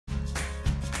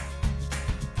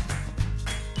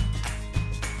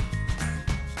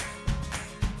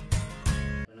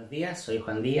días, soy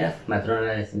Juan Díaz,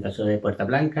 matrona del Centro de Puerta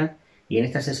Blanca, y en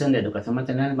esta sesión de educación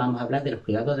maternal vamos a hablar de los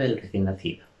cuidados del recién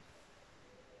nacido.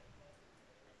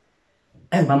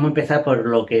 Vamos a empezar por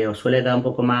lo que os suele dar un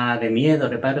poco más de miedo,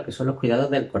 reparo, que son los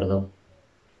cuidados del cordón.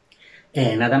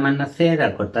 Nada más nacer,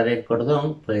 al cortar el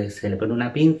cordón, pues se le pone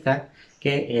una pinza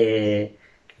que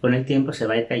con el tiempo se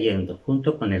va a ir cayendo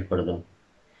junto con el cordón.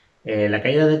 La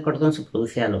caída del cordón se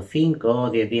produce a los 5 o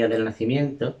 10 días del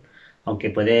nacimiento,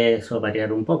 aunque puede eso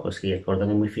variar un poco. Si el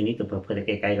cordón es muy finito, pues puede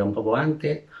que caiga un poco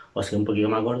antes, o si es un poquito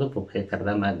más gordo, pues puede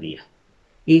tardar más días.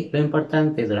 Y lo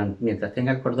importante mientras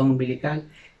tenga el cordón umbilical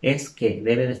es que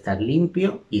debe de estar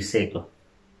limpio y seco.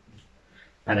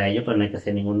 Para ello, pues no hay que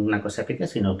hacer ninguna cosa especial,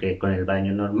 sino que con el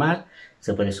baño normal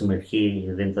se puede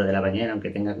sumergir dentro de la bañera,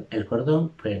 aunque tenga el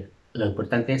cordón, pues lo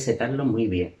importante es secarlo muy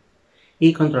bien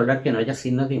y controlar que no haya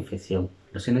signos de infección.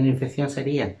 Los signos de infección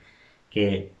serían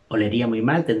que olería muy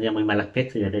mal, tendría muy mal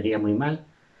aspecto y olería muy mal.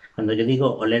 Cuando yo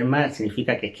digo oler mal,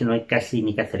 significa que es que no hay casi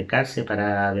ni que acercarse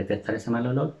para detectar ese mal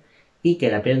olor, y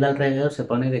que la piel de alrededor se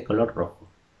pone de color rojo.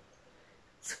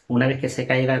 Una vez que se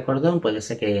caiga el cordón, puede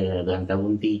ser que durante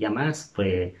algún día más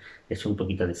pues es un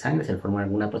poquito de sangre, se forma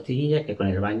alguna postillilla que con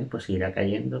el baño pues irá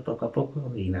cayendo poco a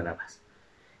poco y nada más.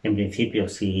 En principio,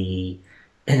 si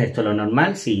esto es lo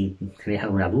normal, si tenéis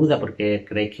alguna duda porque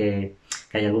creéis que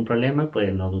hay algún problema,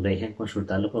 pues no dudéis en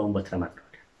consultarlo con vuestra matrona.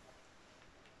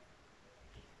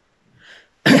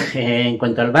 En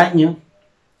cuanto al baño,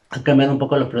 han cambiado un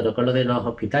poco los protocolos de los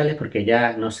hospitales porque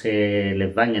ya no se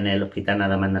les baña en el hospital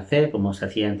nada más nacer como se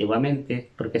hacía antiguamente,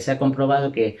 porque se ha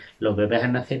comprobado que los bebés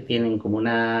al nacer tienen como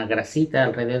una grasita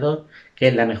alrededor que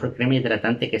es la mejor crema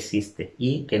hidratante que existe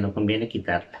y que no conviene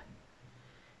quitarla.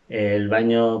 El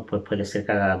baño pues puede ser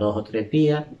cada 2 o 3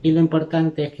 días, y lo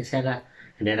importante es que se haga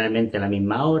generalmente a la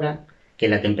misma hora, que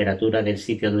la temperatura del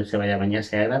sitio donde se vaya a bañar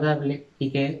sea agradable y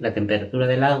que la temperatura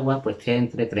del agua pues esté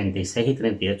entre 36 y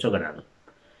 38 grados.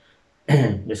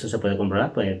 Eso se puede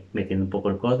comprobar pues metiendo un poco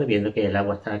el codo, viendo que el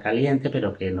agua está caliente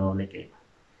pero que no le quema.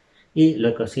 Y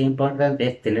lo que sí es importante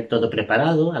es tener todo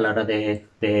preparado a la hora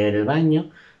del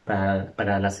baño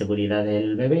para la seguridad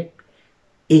del bebé,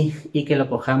 y que lo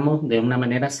cojamos de una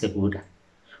manera segura.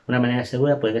 Una manera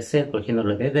segura puede ser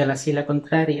cogiéndolo desde la sila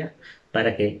contraria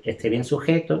para que esté bien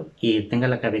sujeto y tenga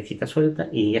la cabecita suelta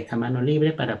y esta mano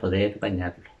libre para poder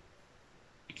bañarlo.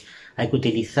 Hay que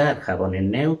utilizar jabones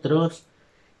neutros,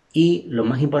 y lo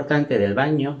más importante del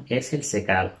baño es el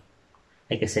secado.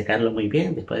 Hay que secarlo muy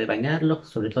bien después de bañarlo,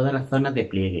 sobre todo en las zonas de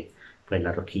pliegue, pues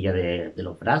la rosquilla de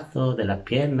los brazos, de las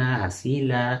piernas,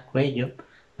 axilas, cuello,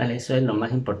 ¿vale? Eso es lo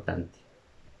más importante.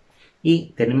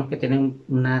 Y tenemos que tener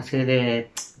una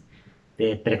serie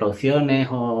de precauciones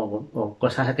o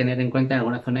cosas a tener en cuenta en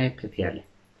algunas zonas especiales.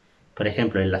 Por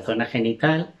ejemplo, en la zona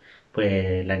genital,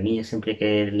 pues las niñas siempre hay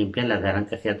que limpiarlas de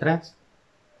adelante hacia atrás,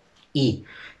 y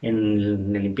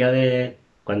en el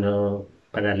limpiado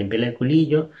para limpiar el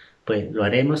culillo, pues lo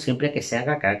haremos siempre que se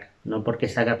haga caca. No porque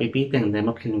se haga pipí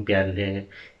tendremos que limpiarle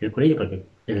el culillo, porque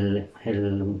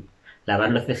el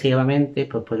lavarlo excesivamente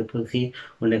pues puede producir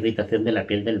una irritación de la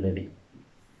piel del bebé.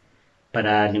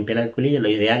 Para limpiar el culillo lo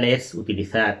ideal es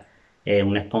utilizar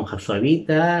una esponja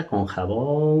suavita con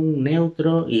jabón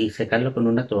neutro y secarlo con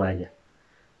una toalla.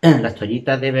 Las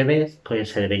toallitas de bebés pues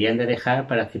se deberían de dejar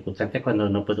para circunstancias cuando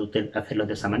no puedo hacerlo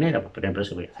de esa manera. Pues, por ejemplo,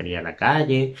 si voy a salir a la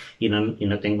calle y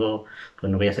no tengo,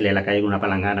 pues no voy a salir a la calle con una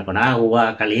palangana con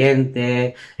agua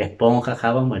caliente, esponja,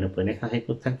 jabón. Bueno, pues en esas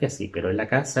circunstancias sí, pero en la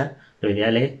casa lo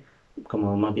ideal es,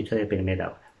 como hemos dicho, de primera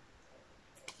hora.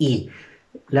 Y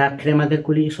las cremas del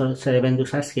culillo solo se deben de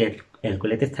usar si el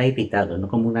culete está irritado, no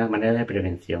como una manera de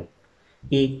prevención.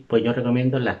 Y pues yo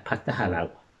recomiendo las pastas al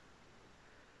agua.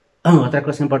 Otra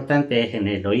cosa importante es en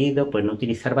el oído, pues no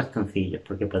utilizar bastoncillos,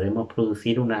 porque podemos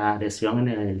producir una lesión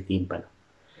en el tímpano.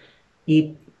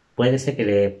 Y puede ser que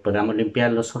le podamos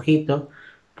limpiar los ojitos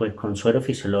pues con suero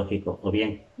fisiológico, o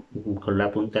bien con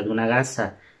la punta de una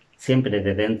gasa, siempre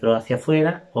de dentro hacia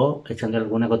afuera, o echando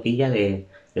alguna gotilla de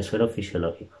suero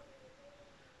fisiológico.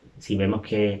 Si vemos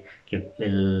que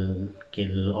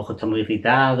el ojo está muy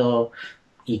irritado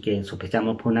y que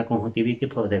sospechamos por una conjuntivitis,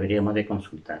 pues deberíamos de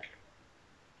consultarlo.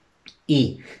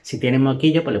 Y si tiene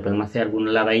moquillo, pues le podemos hacer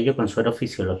algún lavadillo con suero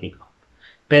fisiológico.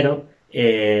 Pero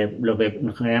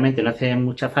generalmente no hace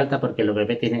mucha falta porque los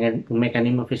bebés tienen un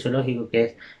mecanismo fisiológico que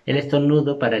es el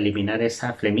estornudo para eliminar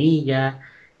esa flemilla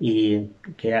y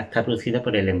que está producida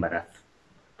por el embarazo.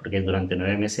 Porque durante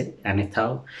 9 meses han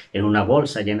estado en una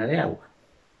bolsa llena de agua.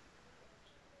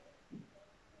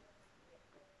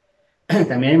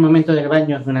 También el momento del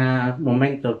baño es un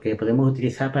momento que podemos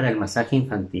utilizar para el masaje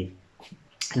infantil.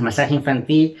 El masaje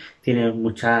infantil tiene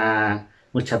muchas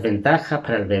muchas ventajas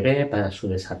para el bebé, para su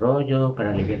desarrollo,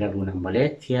 para aliviar algunas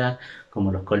molestias,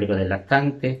 como los cólicos del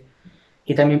lactante,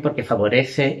 y también porque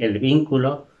favorece el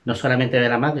vínculo no solamente de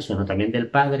la madre, sino también del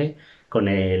padre con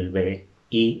el bebé.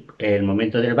 Y el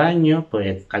momento del baño,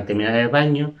 pues al terminar el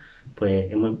baño,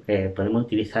 pues podemos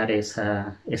utilizar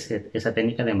esa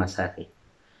técnica de masaje.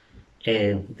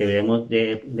 Debemos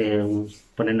de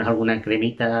ponernos alguna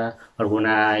cremita,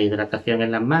 alguna hidratación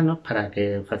en las manos para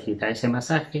que facilitar ese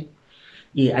masaje.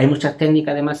 Y hay muchas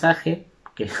técnicas de masaje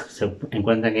que se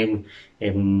encuentran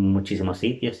en muchísimos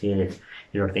sitios, y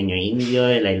el ordeño indio,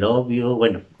 el I love you,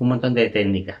 bueno, un montón de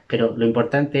técnicas. Pero lo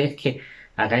importante es que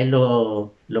hagáis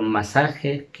los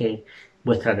masajes que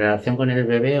vuestra relación con el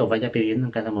bebé os vaya pidiendo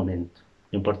en cada momento.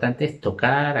 Lo importante es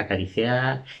tocar,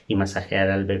 acariciar y masajear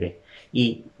al bebé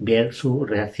y ver sus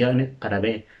reacciones para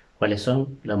ver cuáles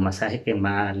son los masajes que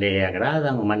más le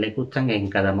agradan o más le gustan en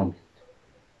cada momento.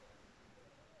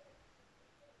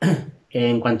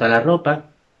 En cuanto a la ropa,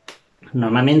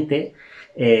 normalmente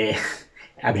eh,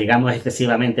 abrigamos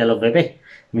excesivamente a los bebés.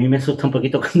 A mí me asusta un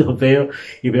poquito cuando veo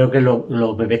que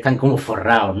los bebés están como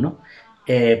forrados, ¿no?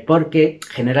 Porque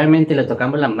generalmente le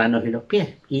tocamos las manos y los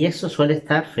pies y eso suele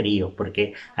estar frío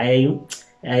porque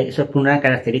eso es una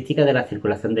característica de la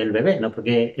circulación del bebé, no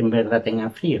porque en verdad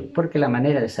tengan frío, porque la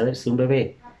manera de saber si un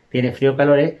bebé tiene frío o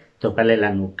calor es tocarle la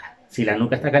nuca. Si la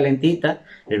nuca está calentita,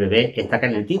 el bebé está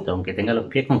calentito, aunque tenga los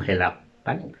pies congelados,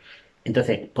 ¿vale?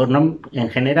 Entonces, en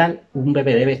general, un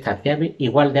bebé debe estar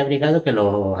igual de abrigado que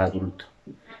los adultos,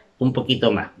 un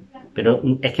poquito más. Pero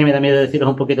es que me da miedo deciros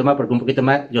un poquito más, porque un poquito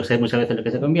más yo sé muchas veces lo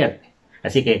que se convierte.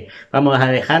 Así que vamos a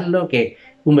dejarlo que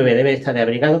un bebé debe estar de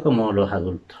abrigado como los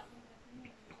adultos.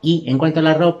 Y en cuanto a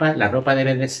la ropa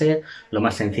debe de ser lo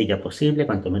más sencilla posible,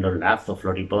 cuanto menos lazos,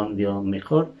 floripondios,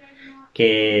 mejor,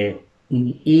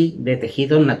 y de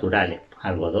tejidos naturales,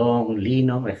 algodón,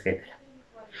 lino, etcétera.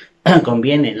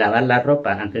 Conviene lavar la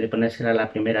ropa antes de ponérsela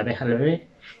la primera vez al bebé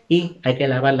y hay que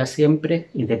lavarla siempre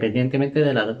independientemente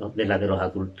de los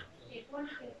adultos.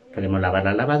 Podemos lavar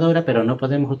la lavadora, pero no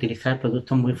podemos utilizar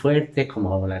productos muy fuertes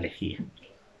como la lejía.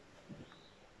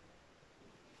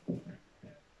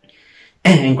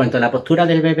 En cuanto a la postura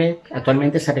del bebé,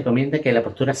 actualmente se recomienda que la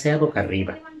postura sea boca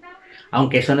arriba.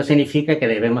 Aunque eso no significa que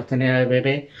debemos tener al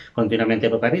bebé continuamente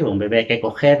boca arriba. Un bebé hay que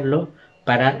cogerlo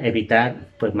para evitar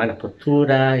pues malas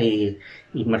posturas y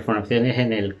malformaciones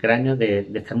en el cráneo de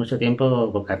estar mucho tiempo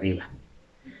boca arriba.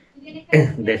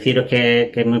 Deciros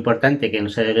que es muy importante que no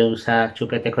se debe usar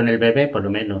chupetes con el bebé, por lo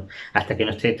menos hasta que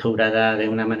no esté instaurada de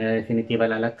una manera definitiva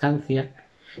la lactancia.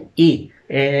 Y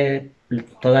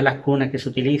todas las cunas que se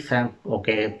utilizan o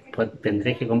que pues,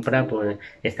 tendréis que comprar pues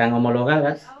están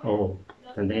homologadas o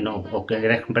que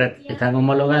queréis comprar están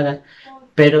homologadas,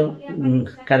 pero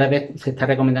cada vez se está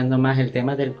recomendando más el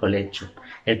tema del colecho.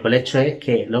 El colecho es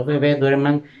que los bebés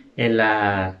duerman en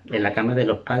la cama de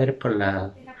los padres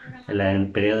en el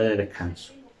periodo de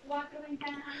descanso.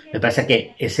 Lo que pasa es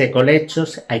que ese colecho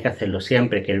hay que hacerlo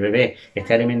siempre que el bebé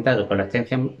esté alimentado con la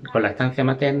estancia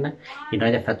materna y no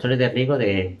haya factores de riesgo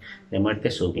de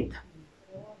muerte súbita.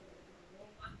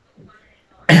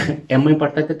 Es muy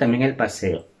importante también el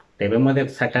paseo. Debemos de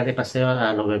sacar de paseo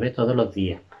a los bebés todos los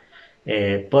días,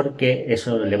 porque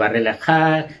eso le va a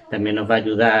relajar, también nos va a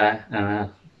ayudar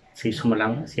si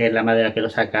es la madre la que lo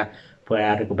saca, pues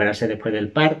a recuperarse después del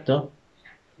parto.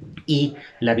 Y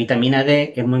la vitamina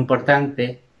D es muy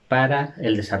importante para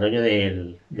el desarrollo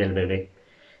del bebé.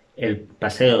 El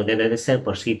paseo debe de ser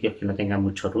por sitios que no tengan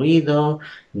mucho ruido,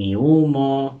 ni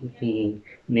humo,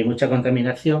 ni mucha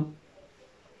contaminación.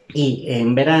 Y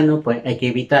en verano, pues hay que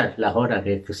evitar las horas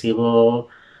de excesivo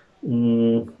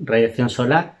radiación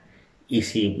solar y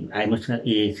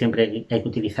siempre hay que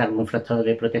utilizar un factor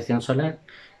de protección solar.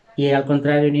 Y al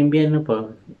contrario, en invierno, pues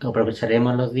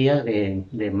aprovecharemos los días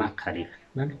de más cálidos,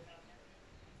 ¿vale?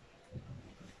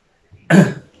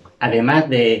 Además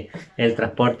de el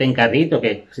transporte en carrito,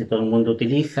 que si todo el mundo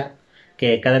utiliza,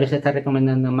 que cada vez se está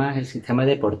recomendando más el sistema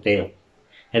de porteo.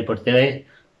 El porteo es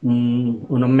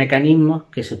unos mecanismos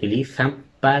que se utilizan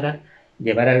para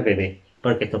llevar al bebé,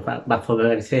 porque esto va a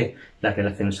favorecer las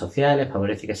relaciones sociales,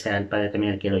 favorece que sea el padre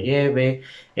también el que lo lleve,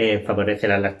 favorece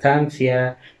la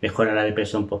lactancia, mejora la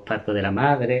depresión postparto de la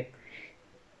madre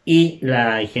y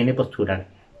la higiene postural.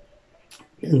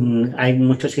 Hay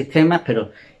muchos sistemas,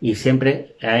 y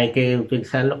siempre hay que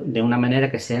utilizarlos de una manera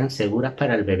que sean seguras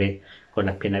para el bebé, con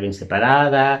las piernas bien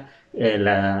separadas,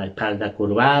 la espalda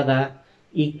curvada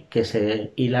y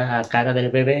la cara del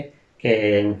bebé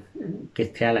que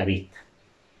esté a la vista.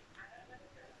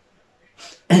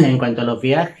 En cuanto a los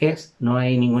viajes, no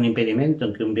hay ningún impedimento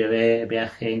en que un bebé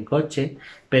viaje en coche,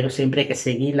 pero siempre hay que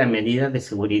seguir las medidas de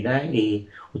seguridad y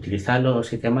utilizar los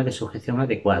sistemas de sujeción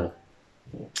adecuados.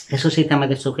 Esos sistemas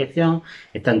de sujeción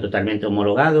están totalmente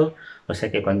homologados, o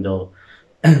sea que cuando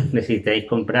necesitéis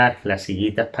comprar las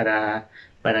sillitas para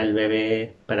el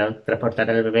bebé, para transportar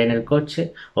al bebé en el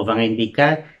coche, os van a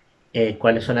indicar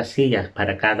cuáles son las sillas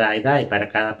para cada edad y para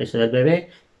cada peso del bebé,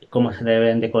 cómo se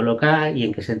deben de colocar y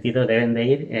en qué sentido deben de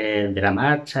ir de la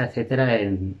marcha, etcétera,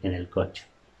 en el coche.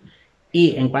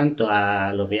 Y en cuanto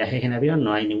a los viajes en avión,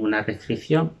 no hay ninguna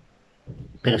restricción,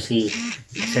 pero si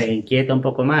se inquieta un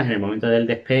poco más en el momento del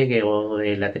despegue o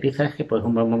del aterrizaje, pues es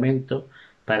un buen momento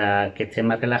para que esté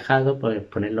más relajado, pues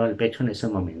ponerlo al pecho en ese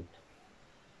momento.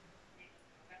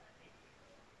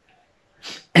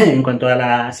 En cuanto a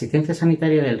la asistencia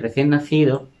sanitaria del recién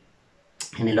nacido,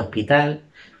 en el hospital,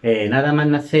 nada más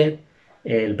nacer,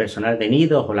 el personal de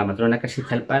nidos o la matrona que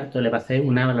asiste al parto le va a hacer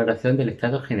una valoración del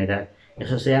estado general.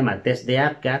 Eso se llama test de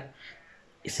APGAR,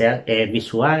 es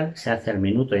visual, se hace al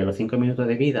minuto y a los 5 minutos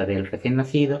de vida del recién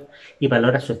nacido y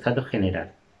valora su estado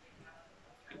general.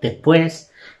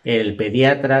 Después, el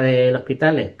pediatra del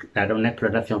hospital hará una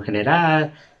exploración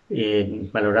general,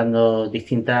 valorando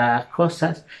distintas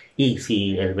cosas y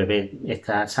si el bebé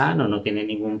está sano, no tiene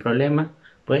ningún problema,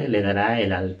 pues le dará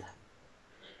el alta.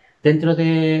 Dentro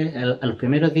de a los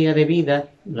primeros días de vida,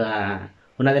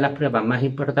 una de las pruebas más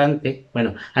importantes,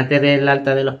 bueno, antes del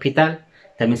alta del hospital,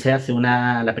 también se hace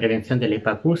la prevención de la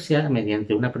hipacusia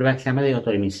mediante una prueba que se llama de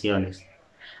autoemisiones.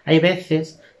 Hay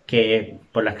veces que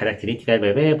por las características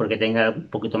del bebé, porque tenga un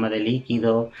poquito más de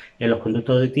líquido en los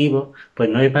conductos auditivos, pues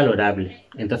no es valorable.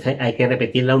 Entonces hay que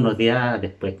repetirla unos días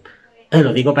después.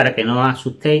 Lo digo para que no os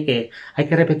asustéis, que hay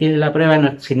que repetir la prueba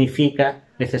no significa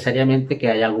necesariamente que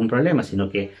haya algún problema, sino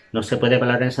que no se puede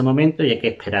valorar en ese momento y hay que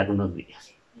esperar unos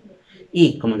días.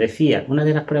 Y, como decía, una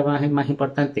de las pruebas más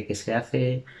importantes que se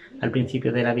hace al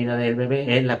principio de la vida del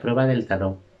bebé es la prueba del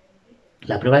talón.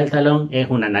 La prueba del talón es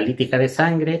una analítica de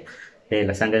sangre, de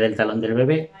la sangre del talón del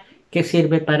bebé, que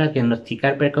sirve para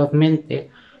diagnosticar precozmente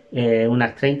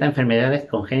unas 30 enfermedades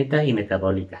congénitas y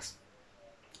metabólicas,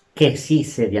 que si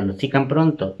se diagnostican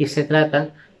pronto y se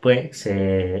tratan, pues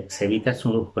se evitan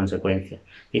sus consecuencias.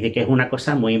 Dice que es una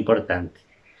cosa muy importante.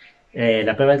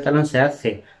 La prueba del talón se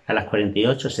hace a las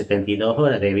 48-72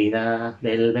 horas de vida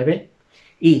del bebé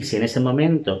y si en ese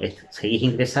momento seguís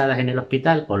ingresadas en el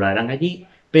hospital, os lo harán allí,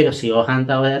 pero si os han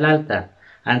dado el alta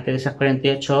antes de esas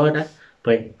 48 horas,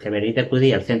 pues deberéis de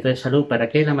acudir al centro de salud para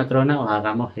que la matrona os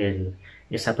hagamos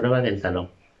esa prueba del talón.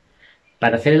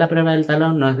 Para hacer la prueba del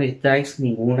talón no necesitáis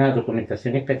ninguna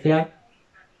documentación especial,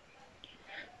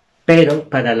 pero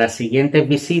para las siguientes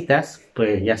visitas,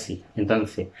 pues ya sí.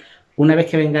 Entonces, una vez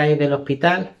que vengáis del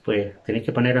hospital, pues tenéis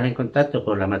que poneros en contacto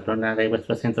con la matrona de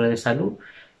vuestro centro de salud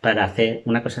para hacer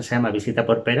una cosa que se llama visita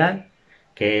por peral,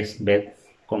 que es ver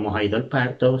cómo os ha ido el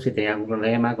parto, si tenéis algún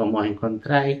problema, cómo os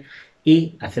encontráis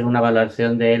y hacer una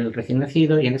valoración del recién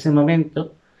nacido y en ese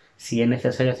momento, si es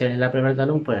necesario hacer la prueba del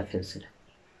talón, pues hacérsela.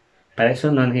 Para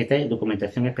eso no necesitáis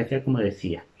documentación especial, como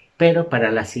decía. Pero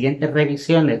para las siguientes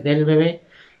revisiones del bebé,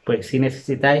 pues sí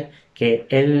necesitáis que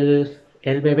el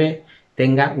bebé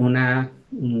tenga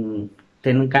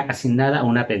tenga asignada a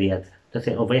una pediatra.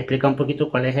 Entonces os voy a explicar un poquito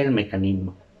cuál es el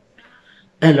mecanismo.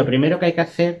 Lo primero que hay que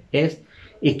hacer es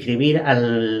inscribir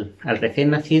al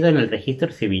recién nacido en el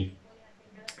registro civil.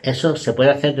 Eso se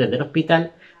puede hacer desde el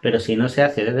hospital, pero si no se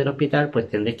hace desde el hospital, pues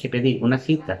tendréis que pedir una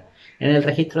cita en el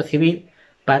registro civil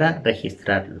para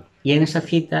registrarlo. Y en esa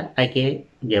cita hay que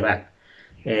llevar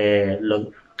los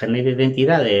carnet de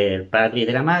identidad del padre y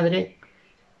de la madre,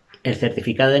 el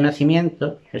certificado de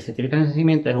nacimiento. El certificado de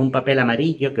nacimiento es un papel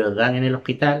amarillo que os dan en el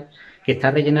hospital que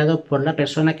está rellenado por la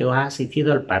persona que os ha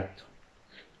asistido al parto.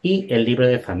 Y el libro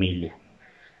de familia.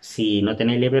 Si no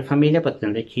tenéis libro de familia, pues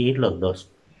tendréis que ir los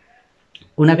dos.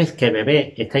 Una vez que el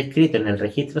bebé está inscrito en el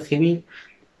registro civil,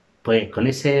 pues con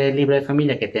ese libro de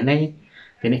familia que tenéis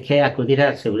que acudir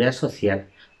a la Seguridad Social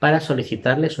para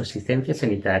solicitarle su asistencia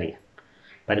sanitaria.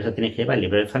 Para eso tenéis que llevar el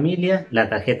libro de familia, la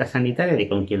tarjeta sanitaria de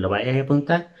con quien lo vayáis a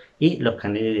apuntar y los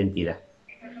carnets de identidad.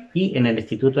 Y en el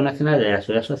Instituto Nacional de la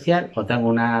Seguridad Social os dan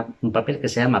un papel que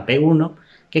se llama P1,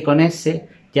 que con ese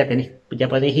ya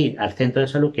podéis ir al centro de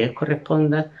salud que os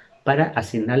corresponda para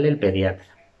asignarle el pediatra.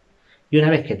 Y una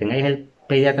vez que tengáis el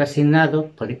pediatra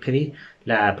asignado, podéis pedir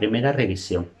la primera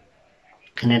revisión.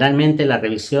 Generalmente la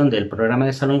revisión del programa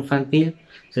de salud infantil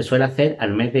se suele hacer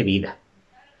al mes de vida.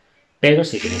 Pero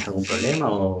si tenéis algún problema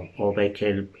o veis que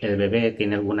el bebé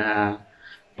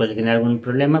puede tener algún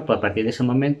problema, pues a partir de ese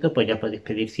momento pues ya podéis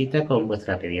pedir cita con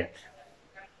vuestra pediatra.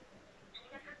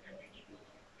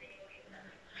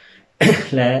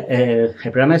 El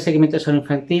programa de seguimiento de salud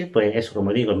infantil, pues eso,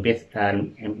 como digo, empieza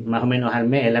más o menos al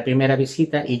mes en la primera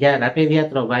visita y ya la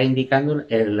pediatra os va indicando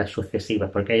en las sucesivas,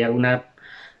 porque hay algunas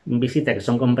visitas que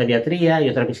son con pediatría y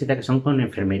otras visitas que son con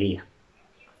enfermería.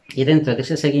 Y dentro de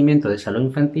ese seguimiento de salud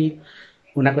infantil,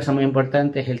 una cosa muy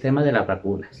importante es el tema de las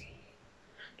vacunas.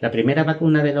 La primera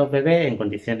vacuna de los bebés en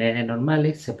condiciones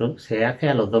normales se hace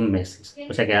a los 2 meses.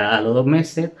 O sea que a los 2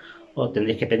 meses os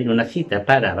tendréis que pedir una cita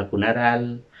para vacunar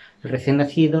al recién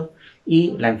nacido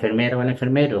y la enfermera o el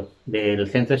enfermero del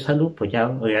centro de salud pues ya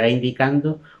os irá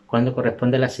indicando cuándo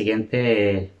corresponde la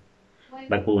siguiente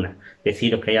vacuna.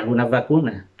 Deciros que hay algunas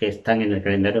vacunas que están en el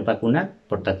calendario vacunal,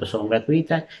 por tanto son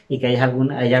gratuitas, y que hay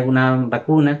algunas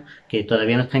vacunas que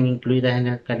todavía no están incluidas en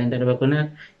el calendario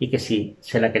vacunal y que si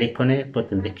se la queréis poner, pues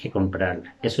tendréis que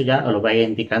comprarla. Eso ya os lo vais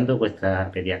indicando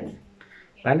vuestra pediatra.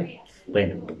 ¿Vale?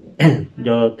 Bueno,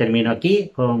 yo termino aquí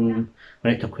con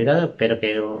estos cuidados,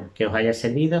 espero que os haya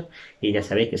servido y ya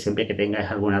sabéis que siempre que tengáis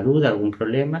alguna duda, algún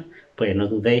problema, pues no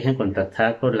dudéis en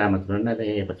contactar con la matrona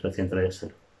de vuestro centro de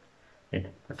salud. Bueno,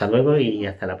 hasta luego y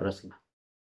hasta la próxima.